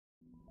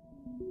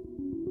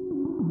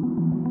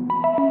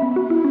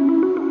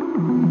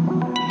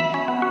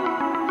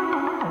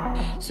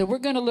So we're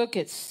going to look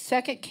at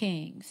 2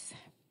 Kings.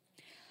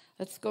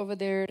 Let's go over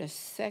there to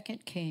 2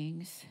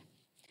 Kings.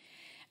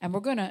 And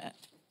we're going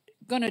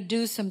to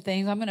do some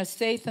things. I'm going to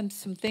say some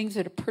things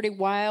that are pretty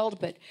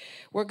wild, but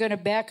we're going to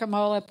back them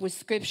all up with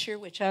Scripture,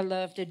 which I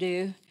love to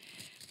do.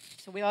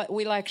 So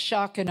we like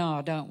shock and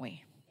awe, don't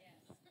we?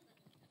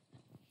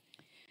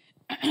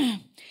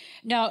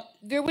 Now,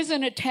 there was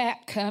an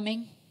attack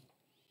coming,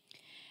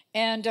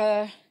 and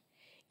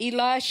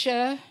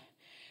Elisha,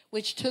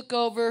 which took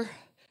over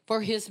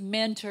for his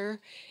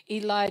mentor,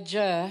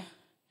 Elijah,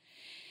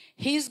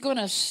 he's going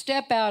to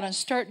step out and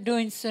start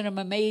doing some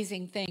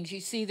amazing things.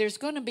 You see, there's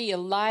going to be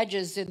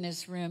Elijahs in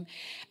this room,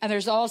 and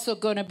there's also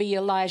going to be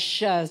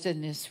Elishas in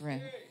this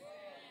room.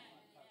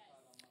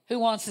 Who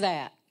wants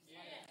that?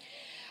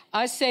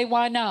 I say,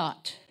 why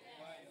not?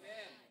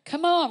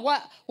 Come on,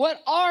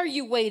 what are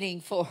you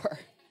waiting for?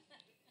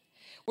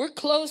 We're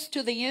close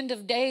to the end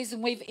of days,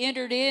 and we've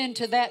entered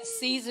into that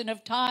season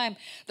of time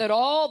that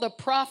all the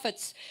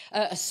prophets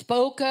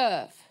spoke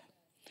of.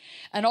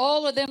 And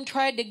all of them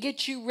tried to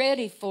get you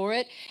ready for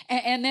it.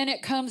 And then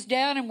it comes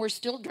down and we're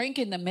still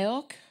drinking the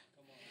milk.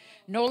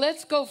 No,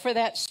 let's go for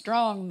that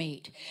strong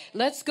meat.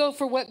 Let's go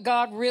for what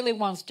God really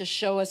wants to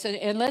show us.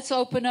 And let's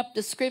open up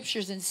the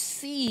Scriptures and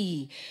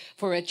see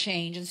for a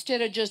change.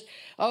 Instead of just,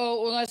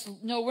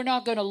 no, we're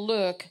not going to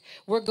look.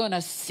 We're going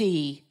to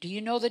see. Do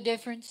you know the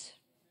difference?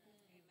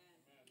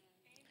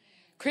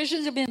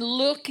 Christians have been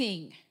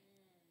looking,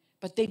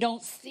 but they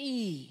don't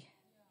see.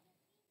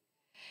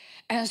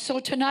 And so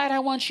tonight I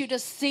want you to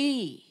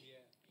see.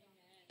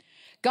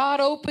 God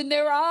opened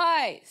their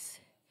eyes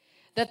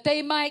that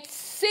they might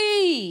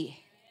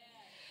see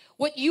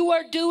what you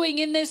are doing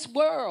in this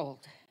world.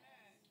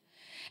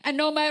 And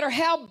no matter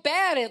how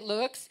bad it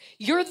looks,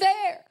 you're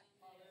there.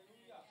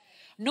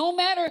 No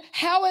matter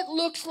how it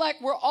looks like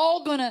we're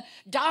all going to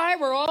die,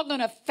 we're all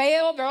going to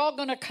fail, they're all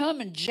going to come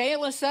and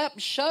jail us up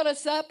and shut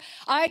us up,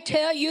 I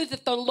tell you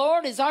that the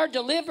Lord is our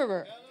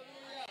deliverer.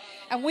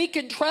 And we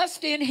can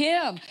trust in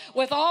Him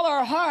with all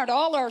our heart,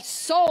 all our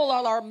soul,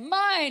 all our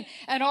mind,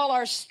 and all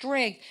our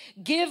strength.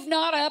 Give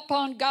not up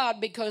on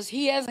God, because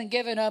He hasn't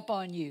given up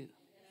on you.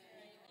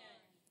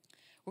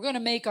 We're going to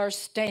make our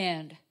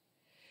stand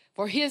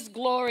for His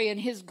glory and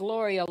His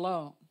glory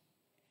alone.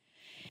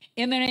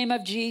 In the name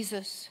of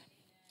Jesus.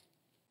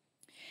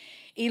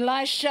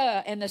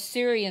 Elisha and the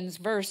Syrians,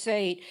 verse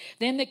 8.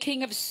 Then the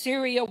king of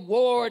Syria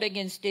warred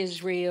against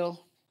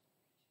Israel.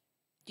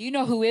 Do you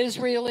know who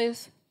Israel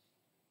is?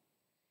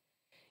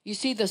 You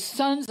see, the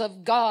sons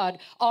of God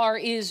are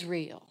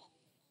Israel.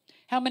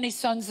 How many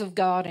sons of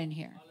God in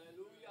here?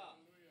 Hallelujah.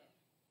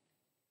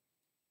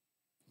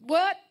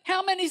 What?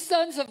 How many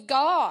sons of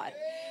God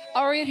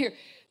are in here?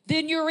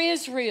 Then you're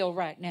Israel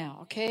right now,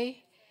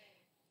 okay?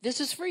 This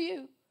is for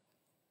you.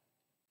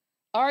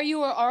 Are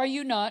you or are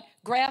you not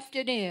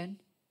grafted in?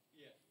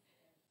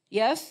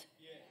 Yes?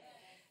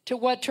 To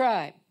what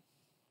tribe?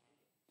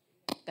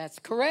 That's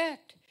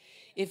correct.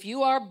 If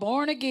you are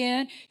born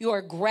again, you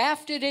are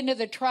grafted into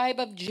the tribe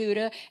of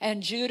Judah,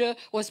 and Judah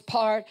was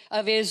part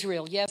of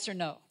Israel. Yes or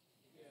no?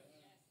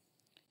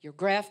 You're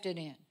grafted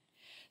in.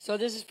 So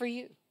this is for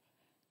you.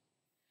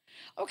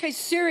 Okay,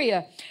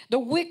 Syria, the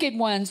wicked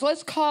ones,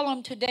 let's call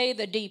them today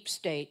the deep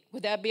state.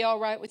 Would that be all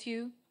right with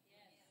you?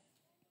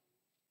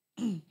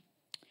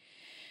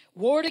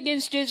 Warred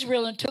against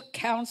Israel and took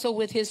counsel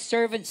with his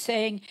servants,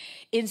 saying,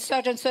 in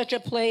such and such a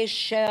place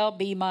shall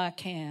be my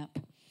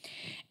camp.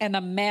 And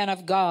the man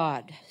of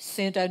God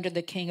sent unto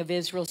the king of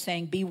Israel,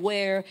 saying,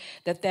 beware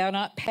that thou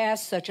not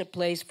pass such a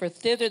place, for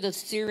thither the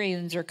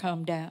Syrians are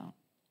come down.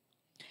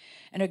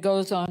 And it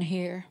goes on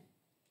here.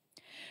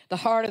 The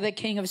heart of the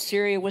king of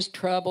Syria was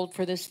troubled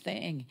for this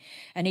thing.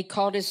 And he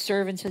called his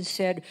servants and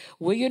said,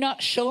 will you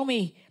not show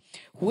me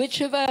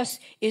which of us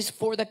is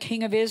for the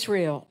king of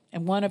Israel?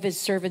 And one of his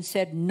servants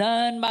said,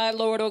 none, my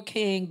lord, O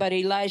king, but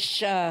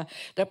Elisha,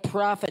 the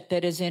prophet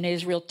that is in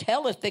Israel,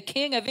 telleth the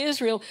king of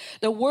Israel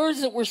the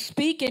words that were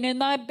speaking in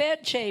thy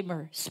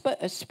bedchamber,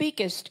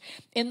 speakest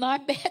in thy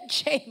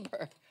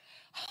bedchamber.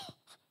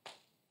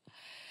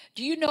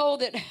 Do you know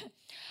that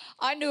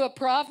I knew a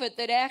prophet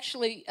that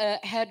actually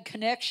had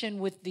connection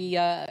with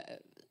the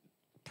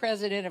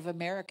president of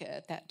America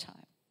at that time?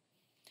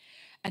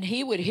 And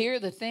he would hear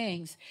the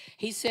things.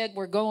 He said,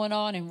 we're going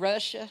on in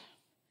Russia.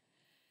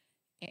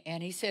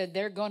 And he said,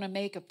 they're going to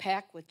make a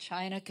pact with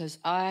China, because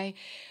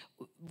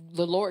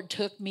the Lord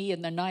took me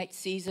in the night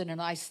season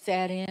and I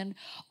sat in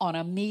on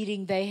a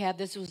meeting they had.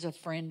 This was a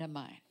friend of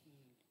mine.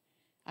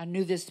 I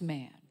knew this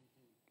man,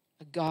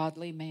 a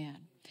godly man.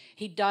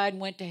 He died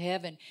and went to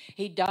heaven.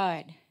 He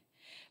died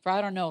for,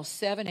 I don't know,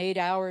 7, 8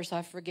 hours.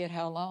 I forget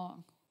how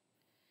long.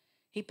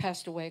 He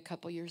passed away a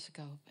couple years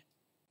ago. But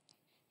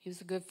he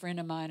was a good friend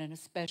of mine, and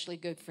especially a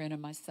good friend of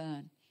my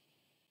son.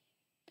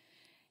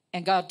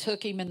 And God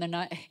took him in the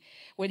night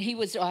when he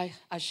was. I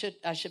should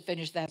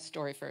finish that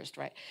story first,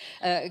 right?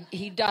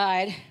 He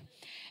died,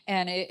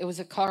 and it was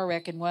a car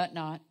wreck and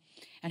whatnot,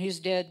 and he was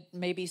dead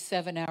maybe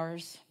 7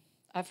 hours.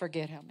 I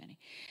forget how many.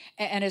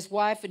 And his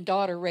wife and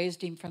daughter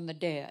raised him from the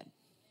dead.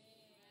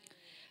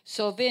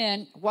 So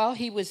then, while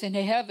he was in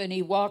heaven,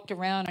 he walked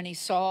around and he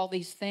saw all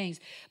these things.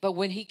 But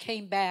when he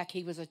came back,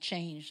 he was a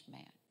changed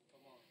man.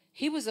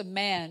 He was a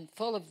man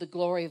full of the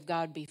glory of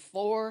God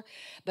before,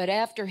 but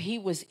after he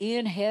was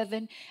in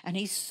heaven and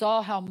he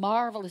saw how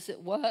marvelous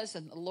it was,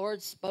 and the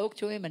Lord spoke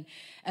to him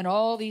and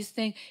all these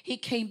things, he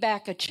came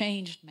back a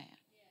changed man.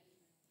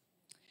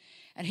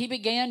 And he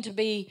began to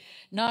be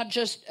not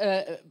just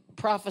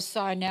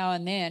prophesy now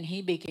and then.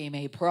 He became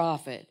a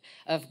prophet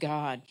of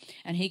God.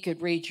 And he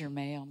could read your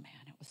mail.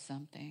 Man, it was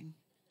something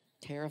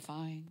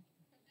terrifying.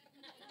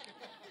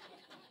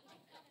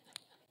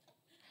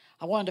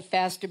 I wanted to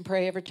fast and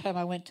pray every time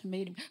I went to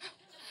meet him.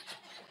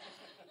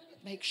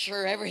 Make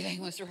sure everything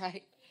was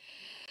right.